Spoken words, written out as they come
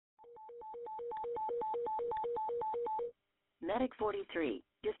Medic 43,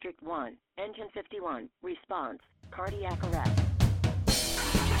 District 1, Engine 51, response, cardiac arrest.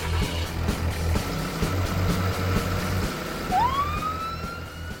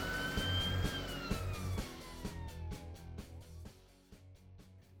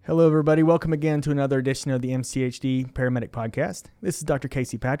 Hello, everybody. Welcome again to another edition of the MCHD Paramedic Podcast. This is Dr.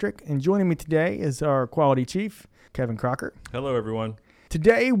 Casey Patrick, and joining me today is our Quality Chief, Kevin Crocker. Hello, everyone.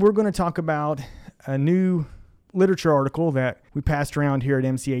 Today, we're going to talk about a new literature article that we passed around here at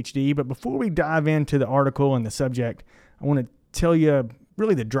MCHD. But before we dive into the article and the subject, I want to tell you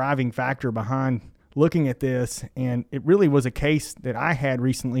really the driving factor behind looking at this. And it really was a case that I had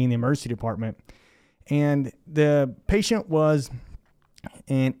recently in the emergency department. And the patient was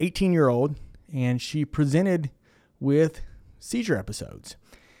an 18-year-old, and she presented with seizure episodes.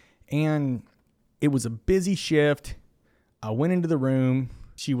 And it was a busy shift. I went into the room.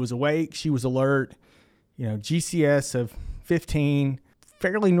 She was awake. She was alert. GCS of 15,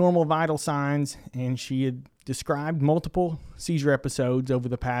 fairly normal vital signs, and she had described multiple seizure episodes over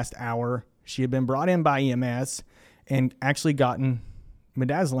the past hour. She had been brought in by EMS and actually gotten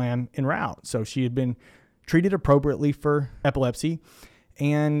midazolam en route. So she had been treated appropriately for epilepsy.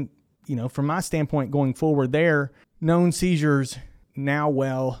 And, from my standpoint going forward there, known seizures, now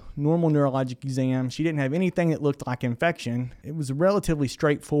normal neurologic exam. She didn't have anything that looked like infection. It was a relatively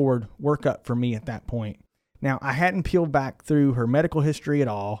straightforward workup for me at that point. Now, I hadn't peeled back through her medical history at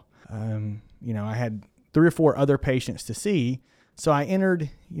all. I had 3 or 4 other patients to see. So I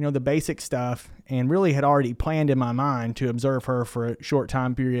entered, the basic stuff and really had already planned in my mind to observe her for a short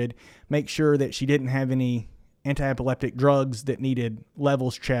time period, make sure that she didn't have any anti-epileptic drugs that needed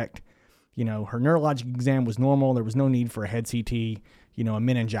levels checked. Her neurologic exam was normal. There was no need for a head CT, a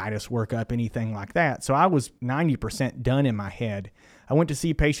meningitis workup, anything like that. So I was 90% done in my head. I went to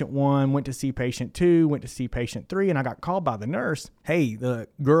see patient 1, went to see patient 2, went to see patient 3, and I got called by the nurse. Hey, the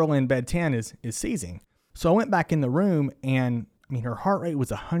girl in bed 10 is seizing. So I went back in the room, and her heart rate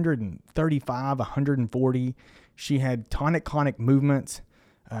was 135, 140. She had tonic-clonic movements.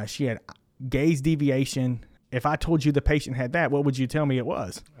 She had gaze deviation. If I told you the patient had that, what would you tell me it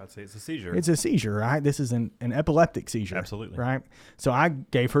was? I'd say it's a seizure. It's a seizure, right? This is an epileptic seizure. Absolutely. Right? So I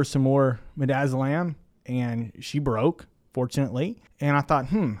gave her some more midazolam, and she broke, fortunately. And I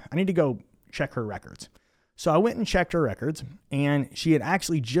thought, I need to go check her records. So I went and checked her records, and she had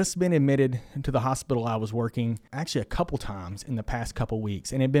actually just been admitted to the hospital I was working actually a couple times in the past couple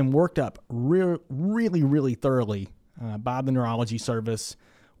weeks, and had been worked up really, really thoroughly by the neurology service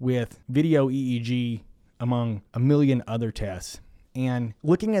with video EEG among a million other tests. And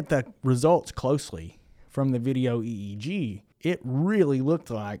looking at the results closely from the video EEG, it really looked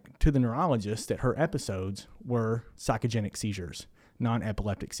like to the neurologist that her episodes were psychogenic seizures,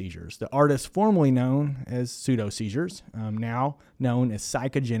 non-epileptic seizures. The ARDS, formerly known as pseudo-seizures, now known as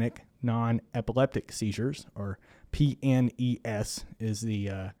psychogenic non-epileptic seizures, or PNES is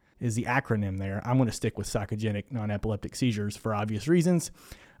the acronym there. I'm going to stick with psychogenic non-epileptic seizures for obvious reasons.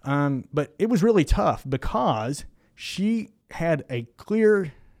 But it was really tough because she had a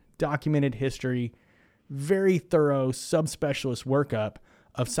clear documented history, very thorough subspecialist workup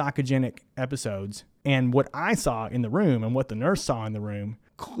of psychogenic episodes. And what I saw in the room and what the nurse saw in the room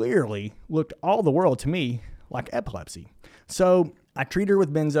clearly looked all the world to me like epilepsy. So I treated her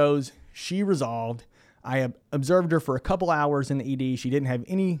with benzos. She resolved. I observed her for a couple hours in the ED. She didn't have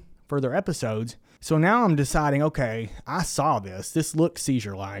any further episodes. So now I'm deciding, okay, I saw this. This looks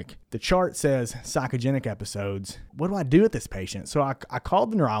seizure-like. The chart says psychogenic episodes. What do I do with this patient? So I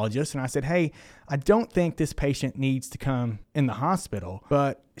called the neurologist and I said, hey, I don't think this patient needs to come in the hospital,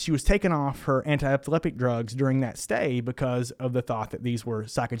 but she was taken off her anti-epileptic drugs during that stay because of the thought that these were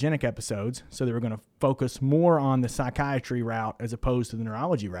psychogenic episodes. So they were going to focus more on the psychiatry route as opposed to the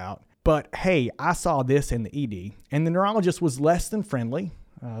neurology route. But hey, I saw this in the ED, and the neurologist was less than friendly,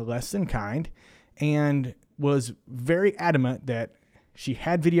 less than kind, and was very adamant that she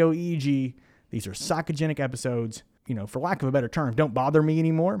had video EEG. These are psychogenic episodes, for lack of a better term, don't bother me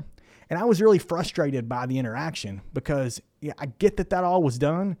anymore. And I was really frustrated by the interaction because, I get that all was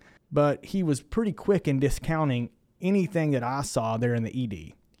done, but he was pretty quick in discounting anything that I saw there in the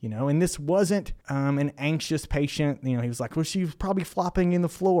ED, and this wasn't an anxious patient. He was like, well, she was probably flopping in the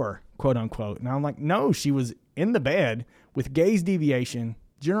floor, quote unquote. And I'm like, no, she was in the bed with gaze deviation,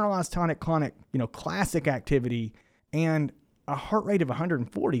 generalized tonic-clonic, classic activity, and a heart rate of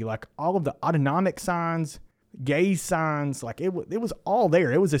 140, like all of the autonomic signs, gaze signs, like it was all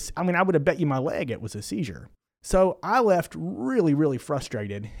there. It was I would have bet you my leg it was a seizure. So I left really, really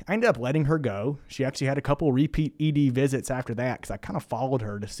frustrated. I ended up letting her go. She actually had a couple repeat ED visits after that because I kind of followed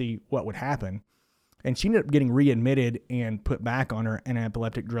her to see what would happen. And she ended up getting readmitted and put back on her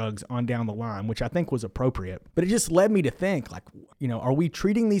anti-epileptic drugs on down the line, which I think was appropriate. But it just led me to think, like, are we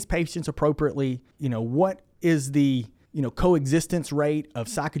treating these patients appropriately? What is the coexistence rate of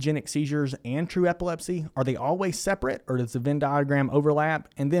psychogenic seizures and true epilepsy? Are they always separate, or does the Venn diagram overlap?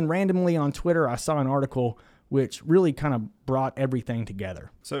 And then randomly on Twitter, I saw an article which really kind of brought everything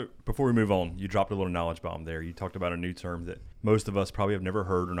together. So before we move on, you dropped a little knowledge bomb there. You talked about a new term that most of us probably have never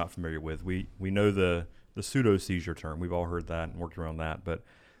heard or not familiar with. We know the pseudo seizure term. We've all heard that and worked around that. But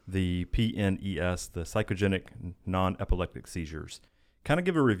the PNES, the psychogenic non-epileptic seizures, kind of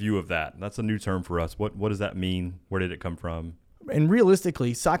give a review of that. That's a new term for us. What does that mean? Where did it come from? And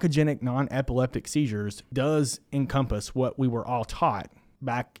realistically, psychogenic non-epileptic seizures does encompass what we were all taught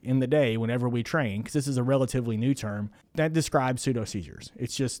back in the day whenever we train, because this is a relatively new term that describes pseudo seizures.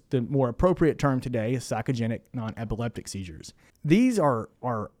 It's just the more appropriate term today is psychogenic non-epileptic seizures. These are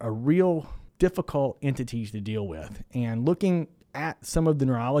a real difficult entities to deal with. And looking at some of the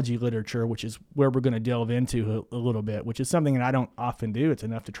neurology literature, which is where we're going to delve into a little bit, which is something that I don't often do. It's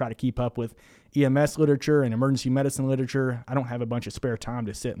enough to try to keep up with EMS literature and emergency medicine literature. I don't have a bunch of spare time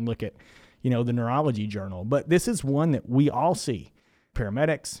to sit and look at, the neurology journal. But this is one that we all see.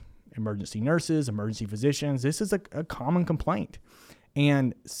 Paramedics, emergency nurses, emergency physicians. This is a common complaint.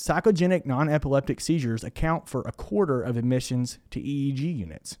 And psychogenic non-epileptic seizures account for a quarter of admissions to EEG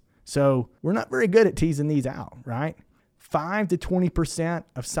units. So we're not very good at teasing these out, right? 5 to 20%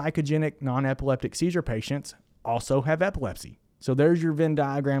 of psychogenic non-epileptic seizure patients also have epilepsy. So there's your Venn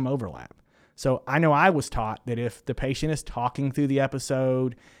diagram overlap. So I know I was taught that if the patient is talking through the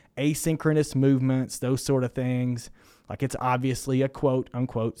episode, asynchronous movements, those sort of things, like it's obviously a quote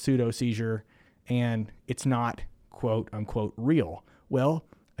unquote pseudo seizure and it's not quote unquote real. Well,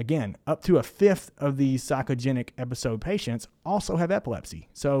 again, up to a fifth of these psychogenic episode patients also have epilepsy.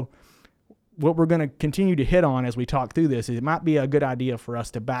 So what we're going to continue to hit on as we talk through this is it might be a good idea for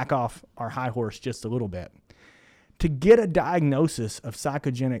us to back off our high horse just a little bit. To get a diagnosis of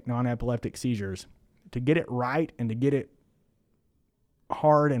psychogenic non-epileptic seizures, to get it right and to get it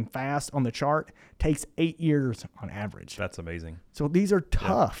hard and fast on the chart takes 8 years on average. That's amazing. So these are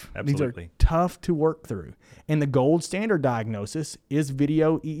tough. Yeah, absolutely. These are tough to work through. And the gold standard diagnosis is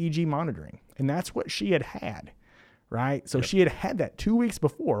video EEG monitoring. And that's what she had, right? So she had that 2 weeks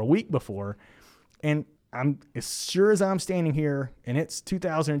before, a week before. And I'm as sure as I'm standing here and it's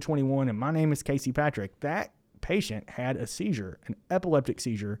 2021 and my name is Casey Patrick, that patient had a seizure, an epileptic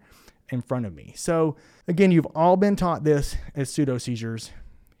seizure in front of me. So again, you've all been taught this as pseudo seizures.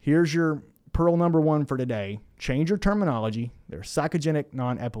 Here's your pearl number one for today. Change your terminology. They're psychogenic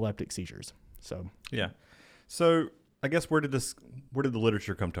non-epileptic seizures. So I guess where did the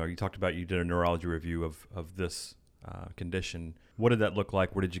literature come to? You talked about you did a neurology review of this condition. What did that look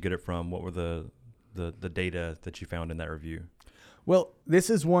like? Where did you get it from? What were the data that you found in that review? Well,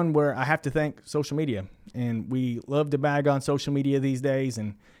 this is one where I have to thank social media, and we love to bag on social media these days,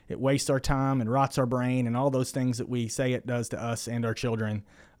 and it wastes our time and rots our brain and all those things that we say it does to us and our children.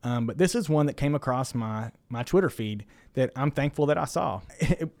 But this is one that came across my Twitter feed that I'm thankful that I saw.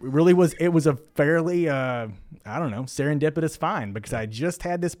 It was a fairly, serendipitous find because I just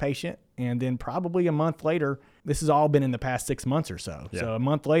had this patient, and then probably a month later, this has all been in the past 6 months or so. Yeah. So a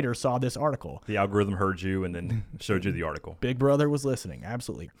month later, saw this article. The algorithm heard you and then showed you the article. Big Brother was listening,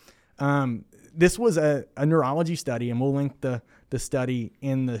 absolutely. This was a neurology study, and we'll link the study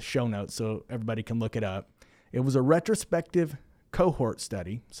in the show notes so everybody can look it up. It was a retrospective cohort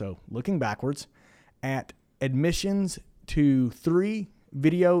study, so looking backwards, at admissions to 3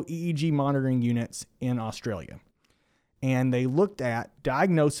 video EEG monitoring units in Australia. And they looked at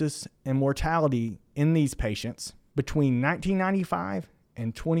diagnosis and mortality in these patients between 1995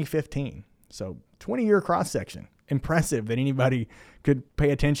 and 2015. So 20-year cross-section. Impressive that anybody could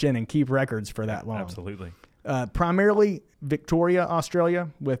pay attention and keep records for that long. Absolutely. Primarily Victoria, Australia,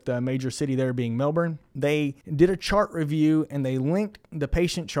 with the major city there being Melbourne. They did a chart review and they linked the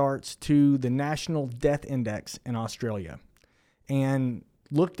patient charts to the National Death Index in Australia and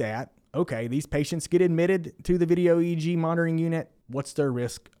looked at, okay, these patients get admitted to the video EEG monitoring unit. What's their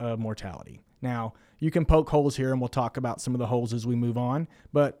risk of mortality? Now, you can poke holes here and we'll talk about some of the holes as we move on.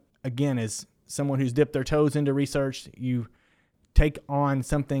 But again, as someone who's dipped their toes into research, you take on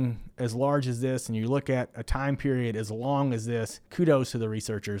something as large as this and you look at a time period as long as this, kudos to the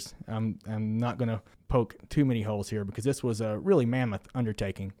researchers. I'm not going to poke too many holes here because this was a really mammoth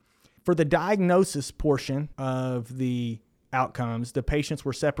undertaking. For the diagnosis portion of the outcomes, the patients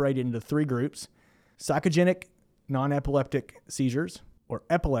were separated into 3 groups: psychogenic non-epileptic seizures, or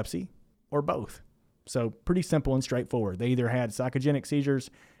epilepsy, or both. So pretty simple and straightforward. They either had psychogenic seizures,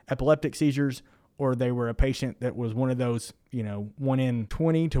 epileptic seizures, or they were a patient that was one of those, 1 in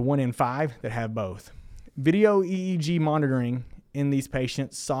 20 to 1 in 5 that have both. Video EEG monitoring in these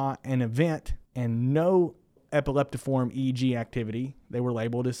patients saw an event and no epileptiform EEG activity. They were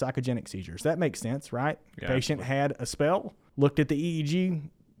labeled as psychogenic seizures. That makes sense, right? Yeah, The patient had a spell, looked at the EEG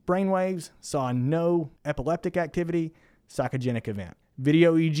brainwaves, saw no epileptic activity, psychogenic event.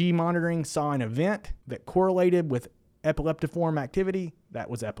 Video EEG monitoring saw an event that correlated with epileptiform activity. That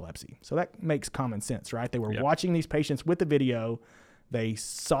was epilepsy. So that makes common sense, right? They were watching these patients with the video. They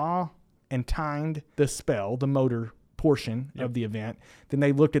saw and timed the spell, the motor portion of the event. Then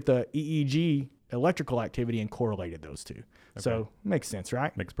they looked at the EEG electrical activity and correlated those two. So makes sense,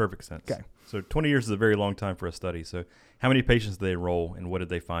 right? Makes perfect sense. Okay. So 20 years is a very long time for a study. So how many patients did they enroll, and what did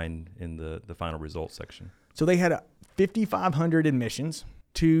they find in the final results section? So they had 5,500 admissions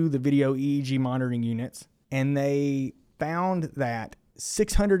to the video EEG monitoring units, and they found that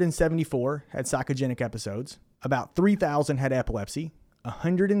 674 had psychogenic episodes, about 3,000 had epilepsy,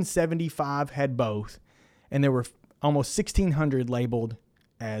 175 had both, and there were almost 1,600 labeled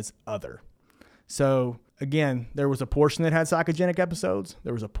as other. So again, there was a portion that had psychogenic episodes.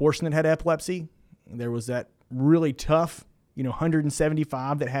 There was a portion that had epilepsy. There was that really tough,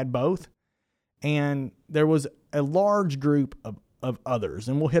 175 that had both. And there was a large group of others,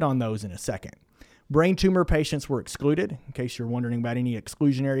 and we'll hit on those in a second. Brain tumor patients were excluded, in case you're wondering about any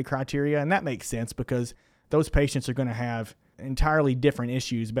exclusionary criteria. And that makes sense because those patients are going to have entirely different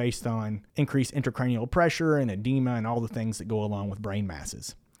issues based on increased intracranial pressure and edema and all the things that go along with brain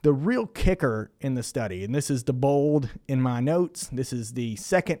masses. The real kicker in the study, and this is the bold in my notes, this is the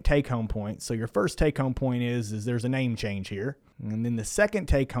second take-home point. So your first take-home point is there's a name change here. And then the second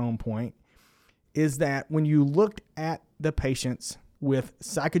take-home point is that when you looked at the patients with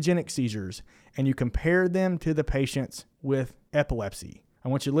psychogenic seizures and you compared them to the patients with epilepsy, I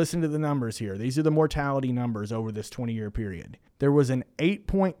want you to listen to the numbers here. These are the mortality numbers over this 20-year period. There was an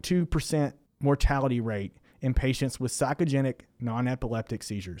 8.2% mortality rate in patients with psychogenic non-epileptic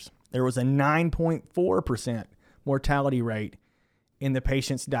seizures. There was a 9.4% mortality rate in the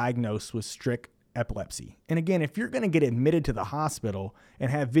patients diagnosed with strict epilepsy. And again, if you're going to get admitted to the hospital and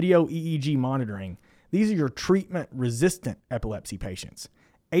have video EEG monitoring, these are your treatment-resistant epilepsy patients.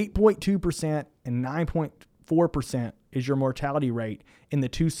 8.2% and 9.4% is your mortality rate in the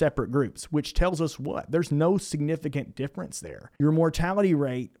two separate groups, which tells us what? There's no significant difference there. Your mortality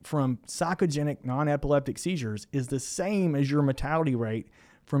rate from psychogenic non-epileptic seizures is the same as your mortality rate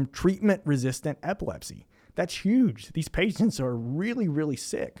from treatment-resistant epilepsy. That's huge. These patients are really, really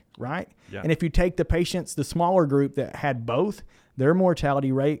sick, right? Yeah. And if you take the patients, the smaller group that had both, their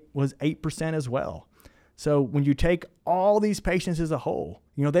mortality rate was 8% as well. So when you take all these patients as a whole,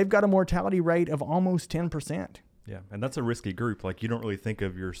 they've got a mortality rate of almost 10%. Yeah, and that's a risky group. Like, you don't really think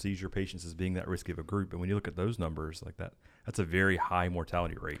of your seizure patients as being that risky of a group, but when you look at those numbers like that, that's a very high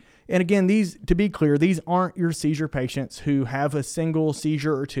mortality rate. And again, to be clear, these aren't your seizure patients who have a single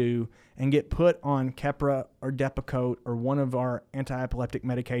seizure or two and get put on Keppra or Depakote or one of our anti-epileptic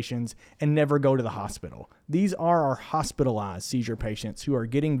medications and never go to the hospital. These are our hospitalized seizure patients who are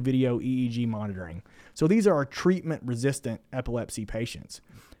getting video EEG monitoring. So these are our treatment-resistant epilepsy patients.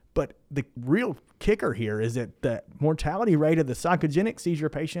 But the real kicker here is that the mortality rate of the psychogenic seizure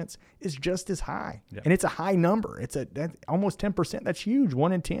patients is just as high. Yeah. And it's a high number. It's almost 10%. That's huge,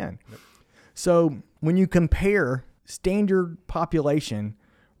 1 in 10. Yep. So when you compare standard population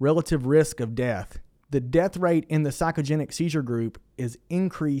relative risk of death, the death rate in the psychogenic seizure group is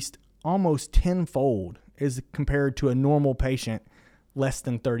increased almost tenfold as compared to a normal patient less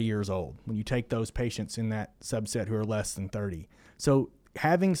than 30 years old, when you take those patients in that subset who are less than 30. So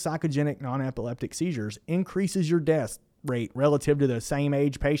having psychogenic non-epileptic seizures increases your death rate relative to the same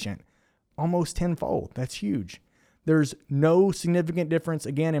age patient almost tenfold. That's huge. There's no significant difference,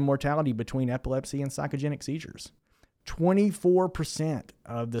 again, in mortality between epilepsy and psychogenic seizures. 24%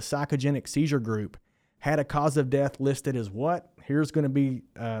 of the psychogenic seizure group had a cause of death listed as what? Here's going to be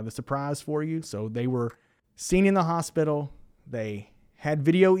the surprise for you. So they were seen in the hospital. They had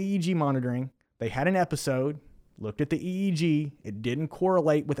video EEG monitoring. They had an episode. Looked at the EEG, it didn't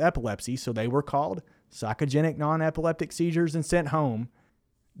correlate with epilepsy, so they were called psychogenic non-epileptic seizures and sent home.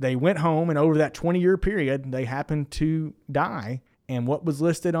 They went home, and over that 20-year period, they happened to die. And what was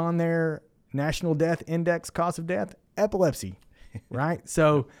listed on their National Death Index cause of death? Epilepsy, right?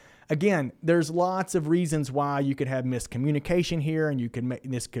 So again, there's lots of reasons why you could have miscommunication here, and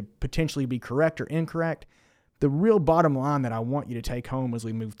this could potentially be correct or incorrect. The real bottom line that I want you to take home as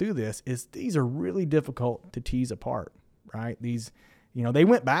we move through this is these are really difficult to tease apart, right? These, they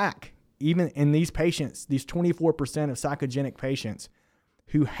went back even in these patients, these 24% of psychogenic patients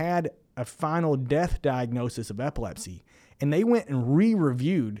who had a final death diagnosis of epilepsy. And they went and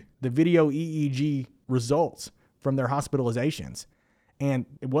re-reviewed the video EEG results from their hospitalizations. And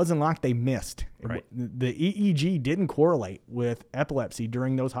it wasn't like they missed. Right. The EEG didn't correlate with epilepsy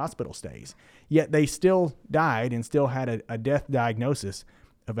during those hospital stays. Yet they still died and still had a death diagnosis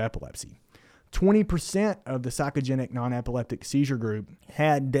of epilepsy. 20% of the psychogenic non-epileptic seizure group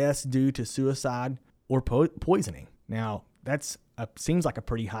had deaths due to suicide or poisoning. Now, seems like a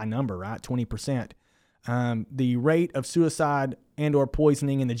pretty high number, right? 20%. The rate of suicide and or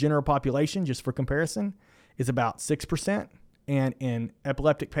poisoning in the general population, just for comparison, is about 6%. And in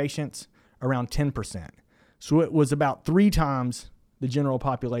epileptic patients, around 10%. So it was about 3 times the general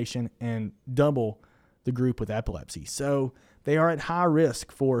population and double the group with epilepsy. So they are at high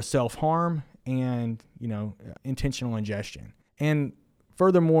risk for self-harm and, intentional ingestion. And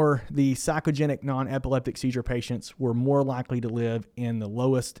furthermore, the psychogenic non-epileptic seizure patients were more likely to live in the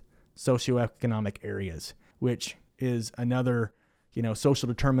lowest socioeconomic areas, which is another, social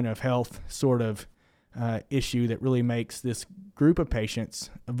determinant of health sort of issue that really makes this group of patients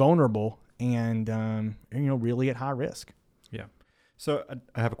vulnerable and, really at high risk. Yeah. So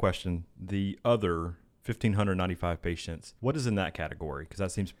I have a question. The other 1,595 patients, what is in that category? Because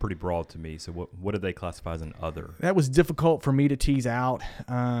that seems pretty broad to me. So what did they classify as an other? That was difficult for me to tease out.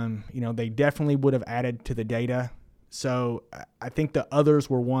 They definitely would have added to the data. So I think the others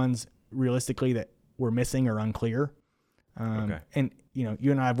were ones realistically that were missing or unclear. Okay. And,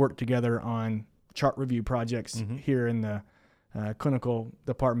 you and I have worked together on chart review projects here in the clinical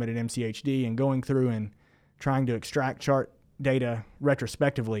department at MCHD, and going through and trying to extract chart data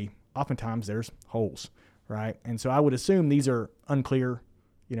retrospectively. Oftentimes there's holes, right? And so I would assume these are unclear,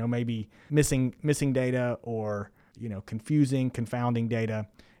 maybe missing data or, confusing, confounding data.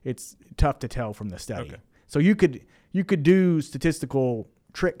 It's tough to tell from the study. Okay. So you could do statistical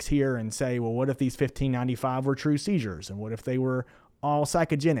tricks here and say, well, what if these 1,595 were true seizures? And what if they were all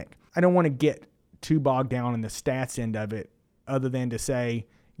psychogenic? I don't want to get too bogged down in the stats end of it, other than to say,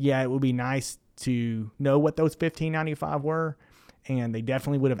 yeah, it would be nice to know what those 1,595 were, and they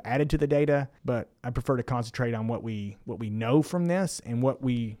definitely would have added to the data, but I prefer to concentrate on what we know from this and what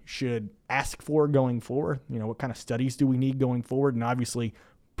we should ask for going forward. What kind of studies do we need going forward? And obviously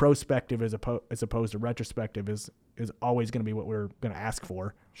prospective as opposed to retrospective is always going to be what we're going to ask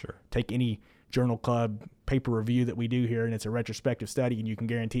for. Sure. Take any journal club paper review that we do here, and it's a retrospective study, and you can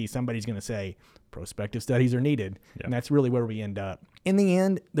guarantee somebody's going to say prospective studies are needed. Yep. And that's really where we end up. In the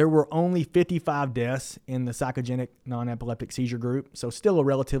end, there were only 55 deaths in the psychogenic non-epileptic seizure group, so still a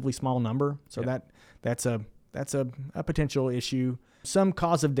relatively small number. So yep. that's a potential issue. Some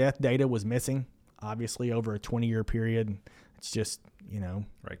cause of death data was missing, obviously, over a 20-year period. It's just,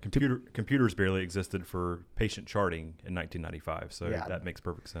 Right. Computers barely existed for patient charting in 1995, so yeah, that makes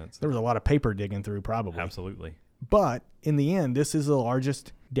perfect sense. There was a lot of paper digging through, probably. Absolutely. But in the end, this is the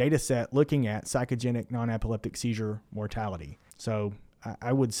largest data set looking at psychogenic non-epileptic seizure mortality. So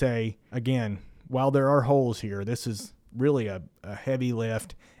I would say, again, while there are holes here, this is really a heavy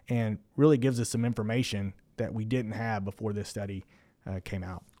lift and really gives us some information that we didn't have before this study came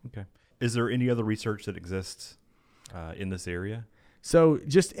out. Okay. Is there any other research that exists in this area? So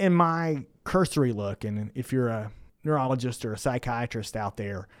just in my cursory look, and if you're a neurologist or a psychiatrist out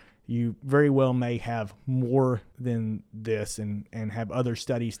there, you very well may have more than this and have other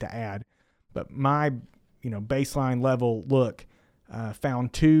studies to add. But my baseline level look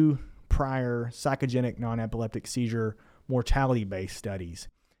found 2 prior psychogenic non-epileptic seizure mortality-based studies.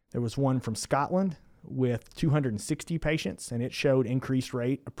 There was one from Scotland with 260 patients, and it showed increased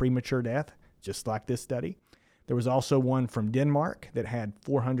rate of premature death, just like this study. There was also one from Denmark that had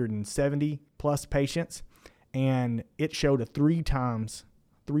 470 plus patients, and it showed a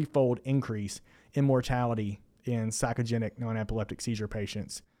 3-fold increase in mortality in psychogenic non-epileptic seizure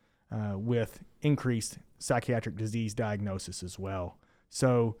patients with increased psychiatric disease diagnosis as well.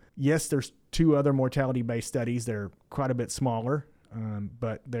 So yes, there's 2 other mortality-based studies. They're quite a bit smaller,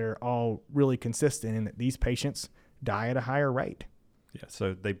 but they're all really consistent in that these patients die at a higher rate. Yeah,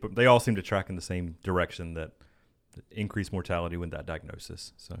 so they all seem to track in the same direction, that increased mortality with that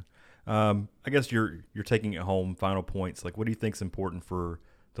diagnosis. So I guess you're taking it home. Final points, like what do you think is important for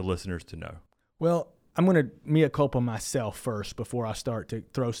the listeners to know? Well, I'm going to mea culpa myself first before I start to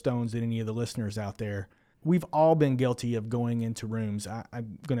throw stones at any of the listeners out there. We've all been guilty of going into rooms.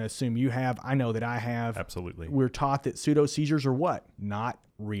 I'm going to assume you have. I know that I have. Absolutely. We're taught that pseudo seizures are what? Not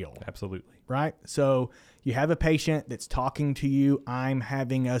real. Absolutely. Right? So you have a patient that's talking to you, I'm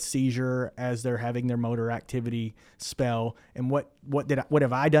having a seizure, as they're having their motor activity spell. And what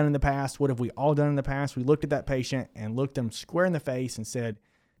have I done in the past? What have we all done in the past? We looked at that patient and looked them square in the face and said,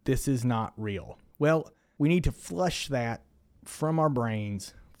 this is not real. Well, we need to flush that from our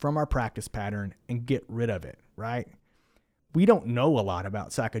brains, from our practice pattern, and get rid of it, right? We don't know a lot about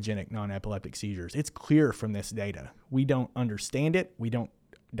psychogenic non-epileptic seizures. It's clear from this data. We don't understand it. We don't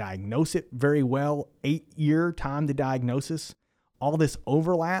diagnose it very well. 8-year time to diagnosis. All this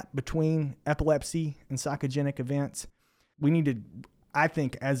overlap between epilepsy and psychogenic events. We need to, I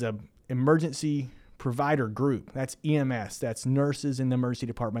think, as a emergency provider group, that's EMS, that's nurses in the emergency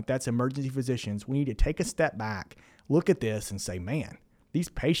department, that's emergency physicians, we need to take a step back, look at this and say, man, these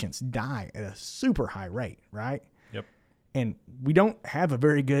patients die at a super high rate, right? Yep. And we don't have a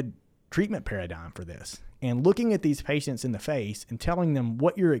very good treatment paradigm for this. And looking at these patients in the face and telling them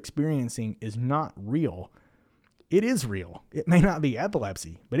what you're experiencing is not real, it is real. It may not be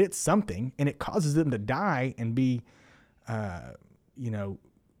epilepsy, but it's something, and it causes them to die and be,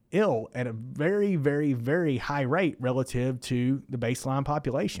 ill at a very, very, very high rate relative to the baseline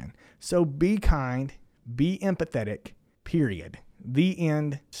population. So be kind, be empathetic, period. The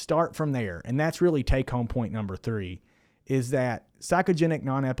end, start from there. And that's really take-home point number 3, is that psychogenic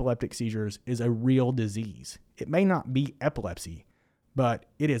non-epileptic seizures is a real disease. It may not be epilepsy, but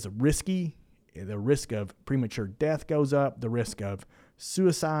it is risky. The risk of premature death goes up. The risk of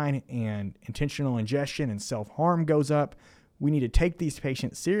suicide and intentional ingestion and self-harm goes up. We need to take these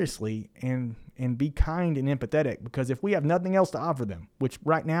patients seriously and be kind and empathetic, because if we have nothing else to offer them, which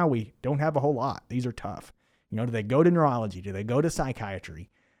right now we don't have a whole lot, these are tough. Do they go to neurology? Do they go to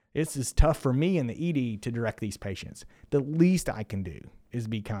psychiatry? It's just tough for me in the ED to direct these patients. The least I can do is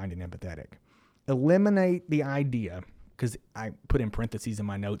be kind and empathetic. Eliminate the idea, because I put in parentheses in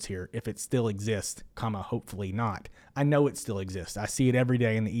my notes here, if it still exists, hopefully not. I know it still exists. I see it every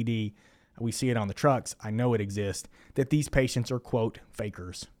day in the ED. We see it on the trucks. I know it exists, that these patients are, quote,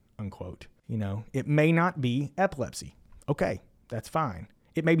 fakers, unquote. It may not be epilepsy. Okay, that's fine.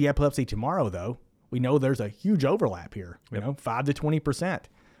 It may be epilepsy tomorrow, though. We know there's a huge overlap here, 5 to 20%.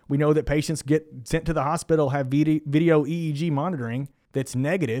 We know that patients get sent to the hospital, have video EEG monitoring that's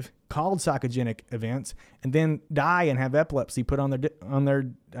negative, called psychogenic events, and then die and have epilepsy put on their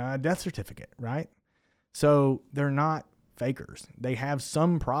death certificate, right? So they're not fakers. They have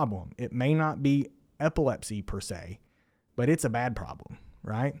some problem. It may not be epilepsy per se, but it's a bad problem,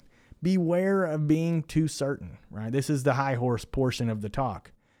 right? Beware of being too certain, right? This is the high horse portion of the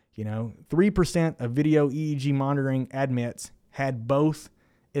talk. 3% of video EEG monitoring admits had both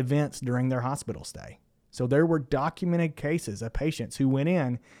events during their hospital stay. So there were documented cases of patients who went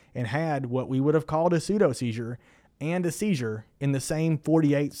in and had what we would have called a pseudo-seizure and a seizure in the same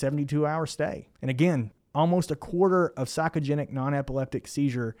 48, 72-hour stay. And again, almost a quarter of psychogenic non-epileptic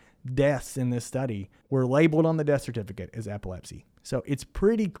seizure deaths in this study were labeled on the death certificate as epilepsy. So it's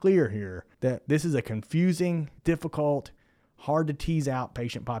pretty clear here that this is a confusing, difficult, hard to tease out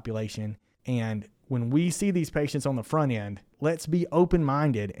patient population. And when we see these patients on the front end, let's be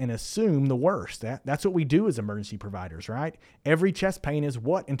open-minded and assume the worst. That's what we do as emergency providers, right? Every chest pain is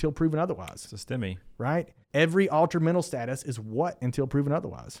what until proven otherwise? It's a STEMI. Right? Every altered mental status is what until proven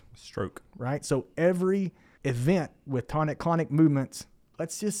otherwise? Stroke. Right? So every event with tonic-clonic movements,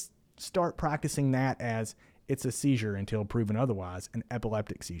 let's just start practicing that as it's a seizure until proven otherwise, an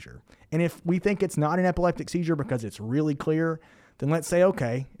epileptic seizure. And if we think it's not an epileptic seizure because it's really clear, then let's say,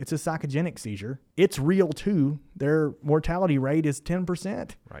 okay, it's a psychogenic seizure. It's real too. Their mortality rate is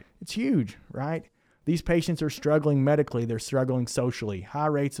 10%. Right. It's huge, right? These patients are struggling medically. They're struggling socially. High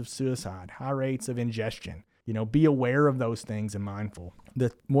rates of suicide, high rates of ingestion. Be aware of those things and mindful.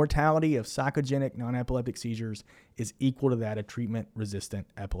 The mortality of psychogenic non-epileptic seizures is equal to that of treatment-resistant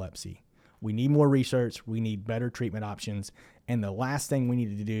epilepsy. We need more research. We need better treatment options. And the last thing we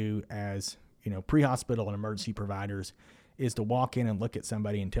need to do as, pre-hospital and emergency providers is to walk in and look at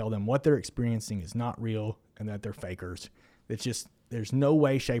somebody and tell them what they're experiencing is not real and that they're fakers. It's just, there's no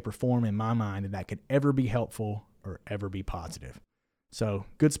way, shape, or form in my mind that could ever be helpful or ever be positive. So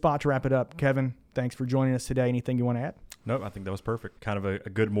good spot to wrap it up. Kevin, thanks for joining us today. Anything you want to add? Nope, I think that was perfect. Kind of a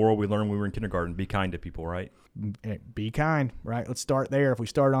good moral we learned when we were in kindergarten. Be kind to people, right? Be kind, right? Let's start there. If we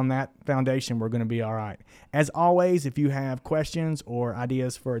start on that foundation, we're going to be all right. As always, if you have questions or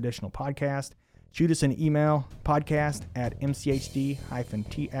ideas for additional podcasts, shoot us an email,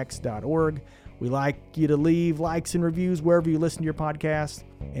 podcast@mchd-tx.org. We like you to leave likes and reviews wherever you listen to your podcast.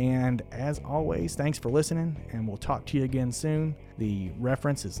 And as always, thanks for listening, and we'll talk to you again soon. The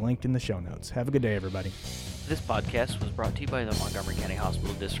reference is linked in the show notes. Have a good day, everybody. This podcast was brought to you by the Montgomery County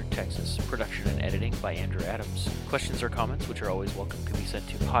Hospital District, Texas. Production and editing by Andrew Adams. Questions or comments, which are always welcome, can be sent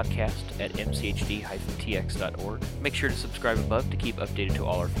to podcast@mchd-tx.org. Make sure to subscribe above to keep updated to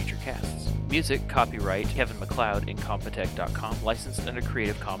all our future casts. Music, copyright Kevin MacLeod, Incompetech.com, licensed under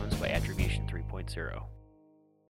Creative Commons by Attribution 3.0.